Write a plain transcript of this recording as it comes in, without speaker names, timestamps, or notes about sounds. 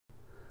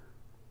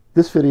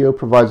This video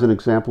provides an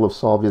example of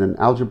solving an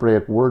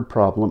algebraic word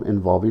problem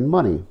involving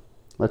money.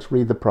 Let's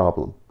read the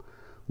problem.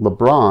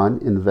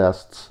 LeBron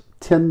invests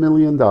 $10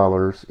 million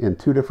in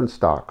two different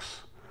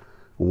stocks.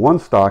 One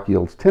stock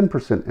yields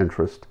 10%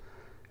 interest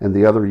and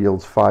the other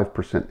yields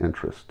 5%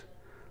 interest.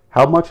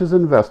 How much is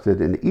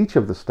invested in each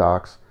of the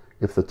stocks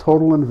if the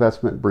total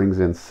investment brings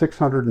in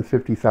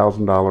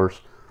 $650,000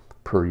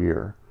 per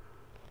year?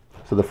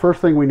 So the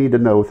first thing we need to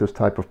know with this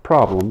type of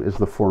problem is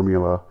the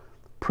formula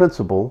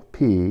principal,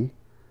 P,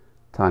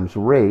 times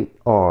rate,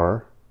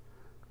 R,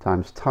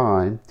 times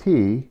time,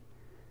 T,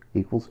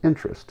 equals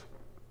interest.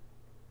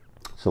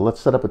 So let's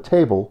set up a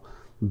table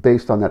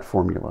based on that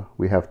formula.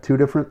 We have two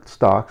different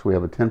stocks. We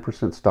have a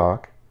 10%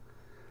 stock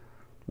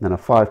and a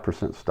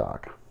 5%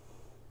 stock.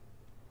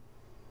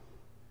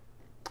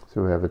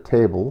 So we have a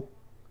table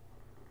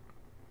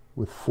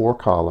with four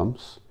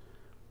columns.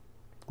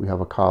 We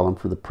have a column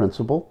for the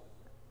principal,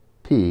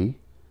 P,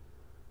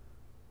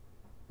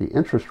 the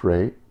interest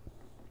rate,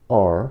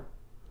 R,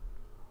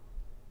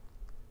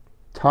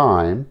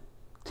 time,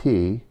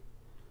 T,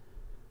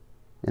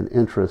 and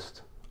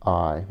interest,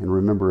 I. And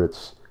remember,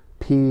 it's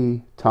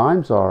P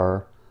times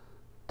R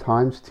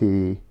times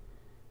T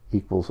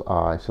equals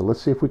I. So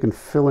let's see if we can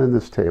fill in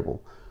this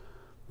table.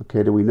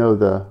 Okay, do we know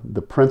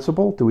the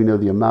principal? Do we know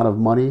the amount of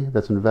money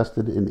that's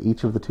invested in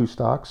each of the two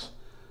stocks?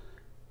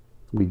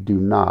 We do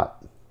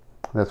not.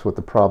 That's what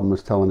the problem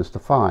is telling us to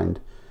find.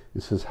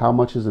 It says how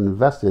much is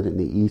invested in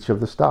each of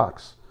the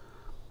stocks.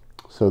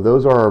 So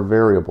those are our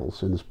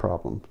variables in this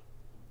problem.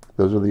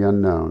 Those are the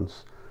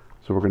unknowns.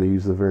 So we're going to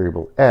use the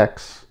variable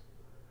X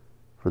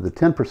for the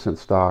 10%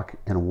 stock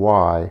and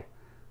Y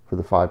for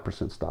the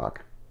 5%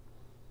 stock.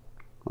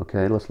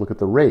 Okay, let's look at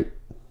the rate.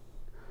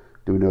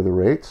 Do we know the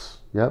rates?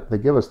 Yep, they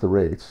give us the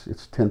rates.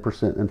 It's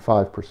 10% and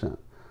 5%.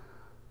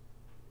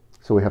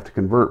 So we have to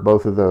convert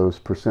both of those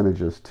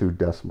percentages to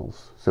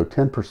decimals. So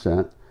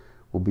 10%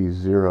 will be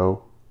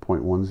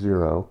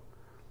 0.10.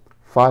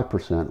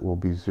 5% will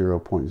be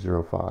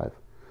 0.05.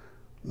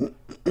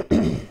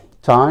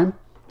 Time,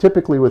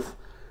 typically with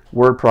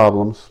word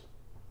problems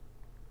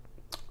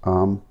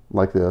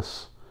like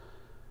this,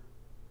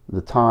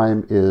 the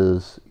time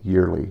is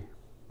yearly.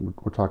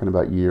 We're talking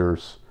about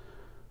years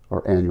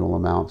or annual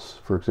amounts.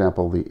 For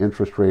example, the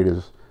interest rate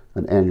is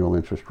an annual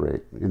interest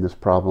rate. In this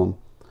problem,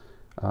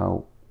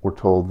 we're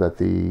told that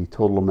the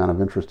total amount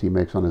of interest he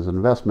makes on his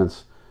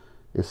investments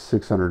is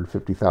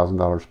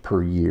 $650,000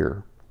 per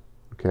year.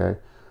 Okay,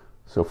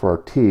 so for our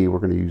T, we're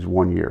going to use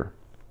 1 year.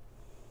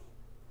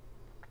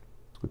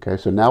 Okay,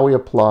 so now we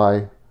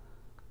apply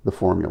the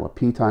formula,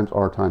 P times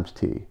R times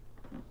T.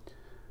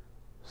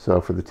 So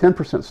for the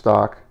 10%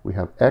 stock, we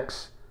have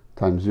X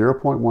times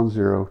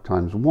 0.10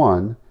 times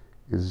 1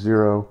 is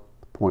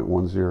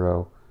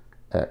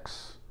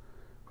 0.10x.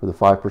 For the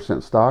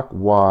 5% stock,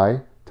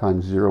 Y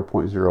times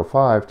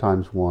 0.05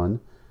 times 1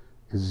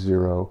 is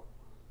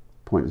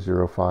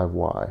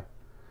 0.05y.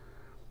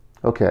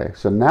 Okay,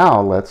 so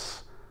now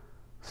let's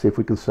see if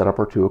we can set up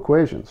our two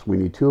equations. We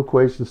need two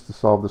equations to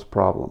solve this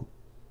problem,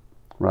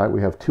 right?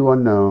 We have two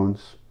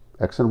unknowns,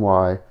 X and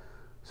Y,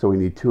 so we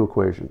need two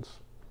equations.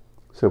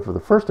 So for the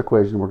first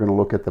equation, we're going to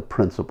look at the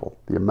principal,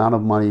 the amount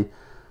of money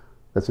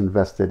that's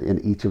invested in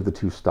each of the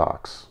two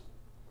stocks.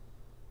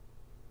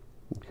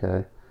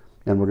 Okay,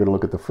 and we're going to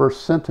look at the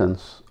first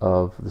sentence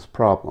of this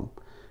problem.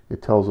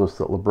 It tells us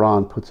that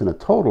LeBron puts in a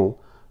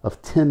total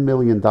of $10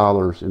 million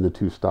in the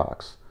two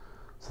stocks.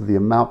 So the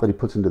amount that he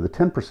puts into the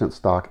 10%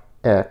 stock,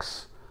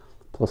 X,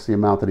 plus the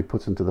amount that he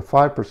puts into the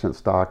 5%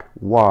 stock,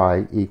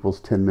 Y,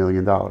 equals $10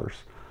 million.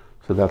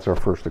 So that's our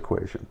first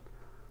equation.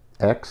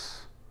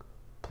 X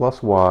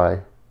plus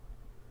Y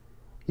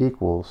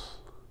equals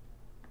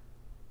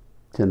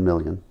 10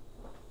 million.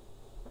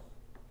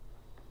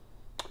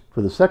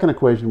 For the second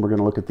equation, we're going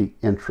to look at the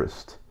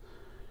interest.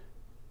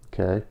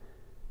 Okay,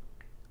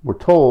 we're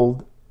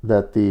told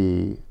that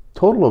the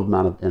total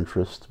amount of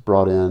interest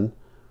brought in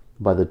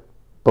by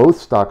both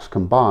stocks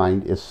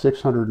combined is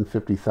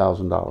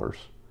 $650,000.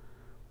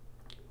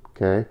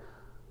 Okay,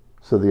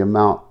 so the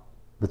amount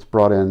that's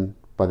brought in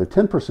by the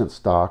 10%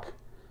 stock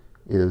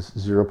is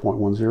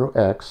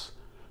 0.10x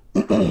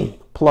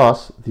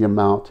plus the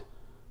amount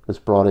that's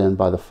brought in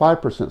by the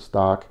 5%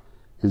 stock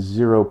is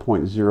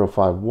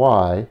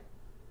 0.05y.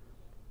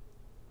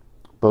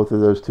 Both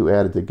of those two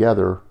added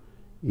together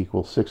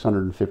equal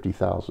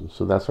 650,000.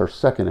 So that's our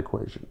second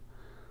equation,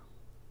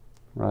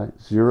 right?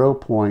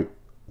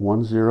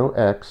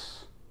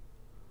 0.10x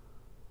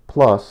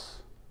plus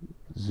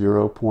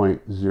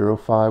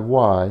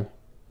 0.05y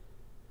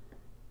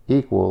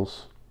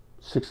equals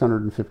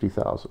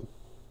 650,000.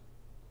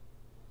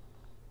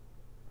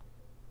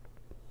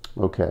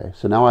 Okay,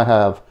 so now I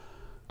have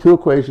two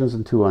equations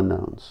and two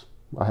unknowns.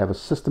 I have a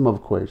system of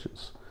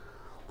equations.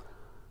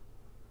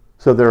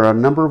 So there are a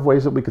number of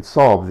ways that we could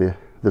solve the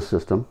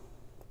system.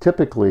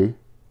 Typically,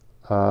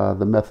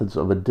 the methods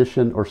of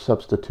addition or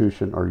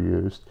substitution are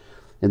used.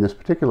 In this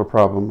particular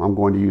problem, I'm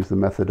going to use the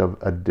method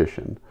of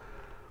addition.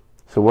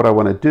 So what I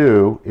want to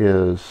do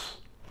is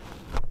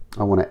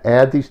I want to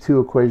add these two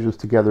equations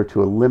together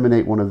to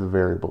eliminate one of the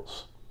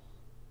variables.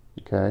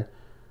 Okay?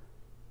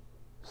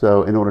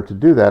 So in order to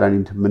do that, I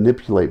need to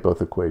manipulate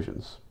both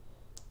equations.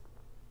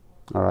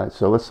 All right,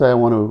 so let's say I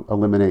want to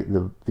eliminate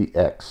the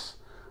x.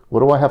 What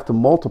do I have to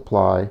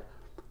multiply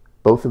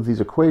both of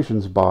these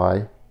equations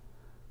by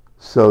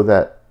so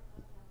that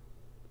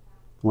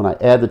when I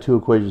add the two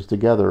equations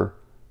together,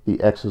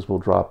 the x's will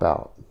drop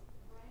out?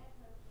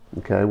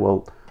 Okay,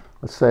 well,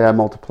 let's say I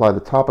multiply the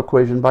top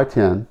equation by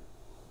 10,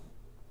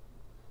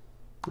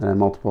 and I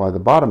multiply the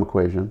bottom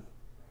equation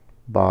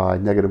by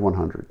negative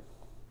 100.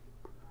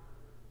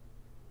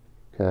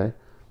 Okay,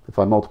 if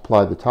I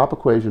multiply the top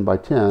equation by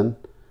 10,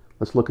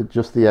 let's look at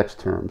just the x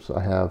terms.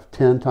 I have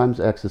 10 times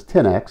x is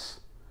 10x.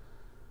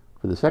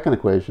 For the second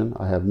equation,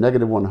 I have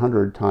negative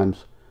 100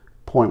 times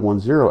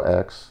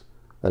 0.10x.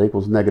 That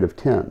equals negative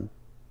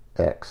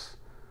 10x.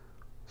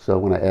 So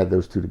when I add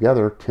those two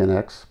together,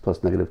 10x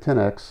plus negative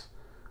 10x,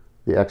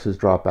 the x's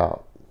drop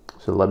out.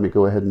 So let me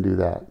go ahead and do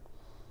that.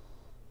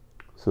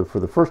 So for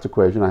the first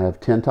equation, I have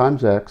 10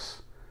 times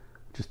x,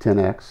 which is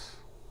 10x,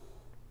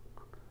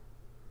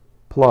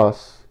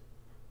 plus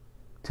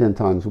 10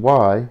 times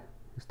y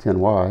is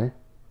 10y,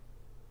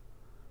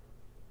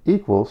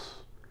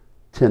 equals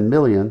 10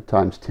 million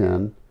times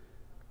 10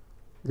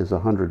 is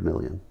 100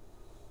 million.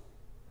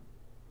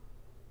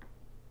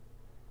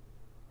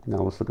 Now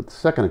let's look at the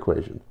second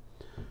equation.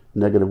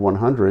 Negative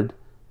 100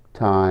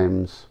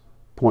 times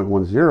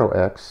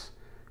 0.10x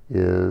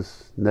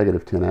is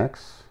negative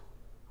 10x.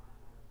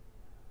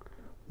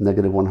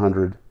 Negative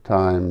 100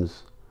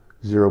 times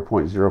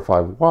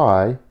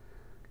 0.05y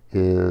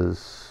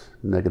is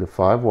negative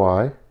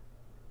 5y.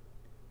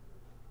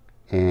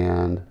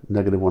 And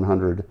negative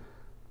 100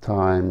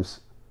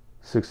 times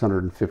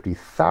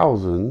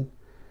 650,000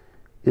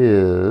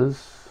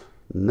 is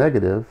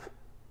negative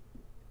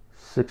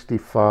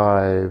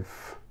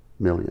 65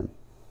 million.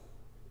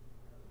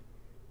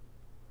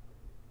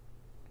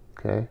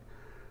 Okay,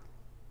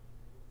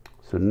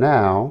 so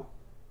now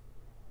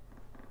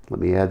let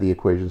me add the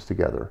equations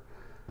together.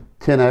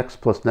 10x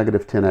plus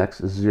negative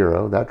 10x is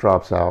 0. That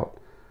drops out.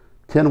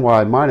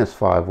 10y minus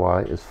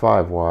 5y is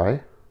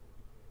 5y.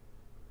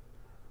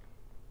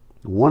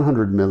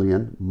 100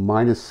 million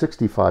minus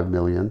 65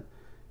 million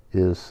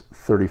is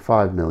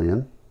 35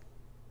 million.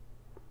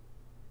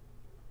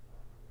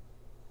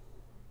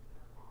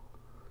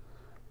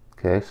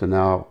 Okay, so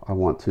now I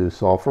want to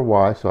solve for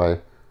y, so I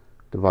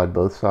divide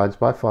both sides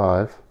by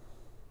 5.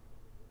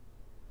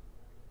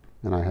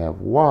 And I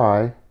have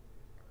y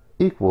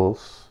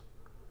equals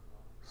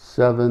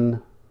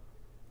 7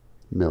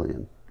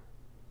 million.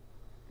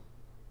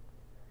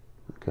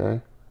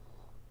 Okay,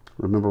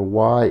 remember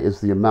y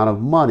is the amount of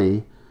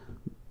money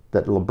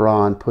that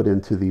LeBron put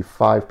into the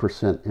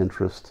 5%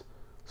 interest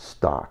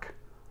stock.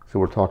 So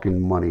we're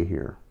talking money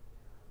here.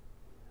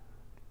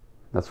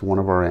 That's one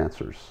of our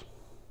answers.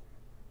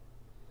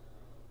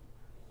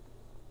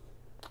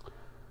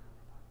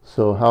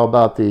 So how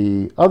about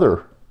the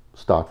other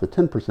stock, the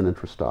 10%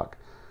 interest stock?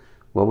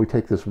 Well, we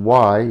take this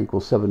y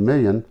equals 7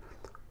 million,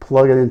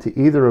 plug it into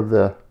either of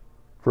the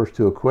first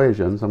two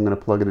equations. I'm going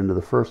to plug it into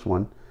the first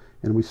one,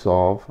 and we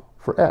solve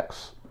for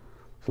x.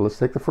 So let's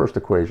take the first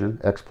equation.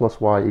 X plus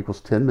y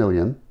equals 10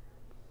 million.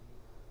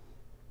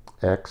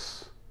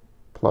 X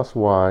plus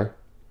y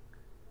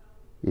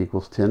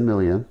equals 10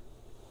 million.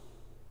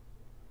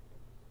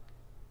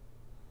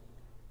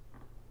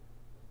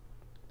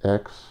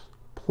 X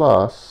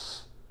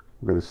plus,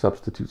 we're going to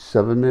substitute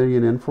 7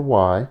 million in for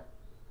y.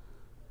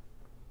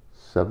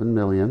 7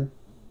 million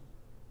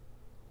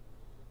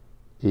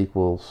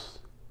equals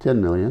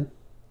 10 million.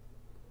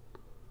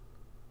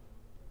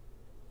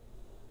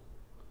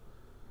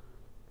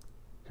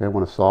 Okay, I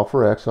want to solve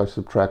for x, so I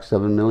subtract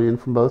 7 million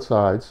from both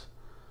sides,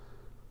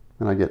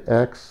 and I get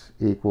x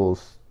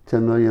equals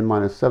 10 million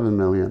minus 7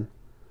 million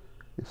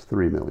is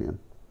 3 million.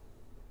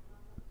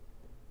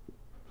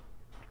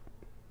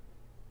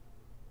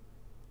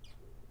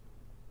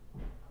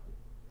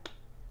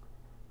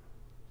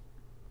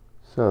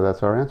 So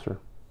that's our answer.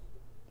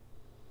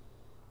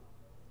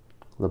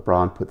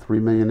 LeBron put 3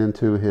 million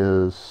into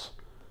his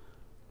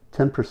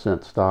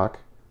 10% stock,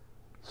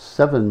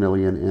 7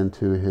 million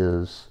into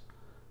his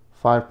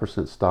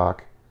 5%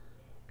 stock,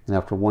 and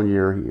after 1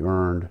 year he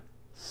earned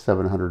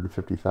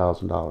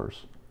 $750,000.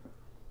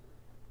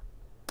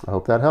 I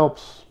hope that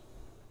helps.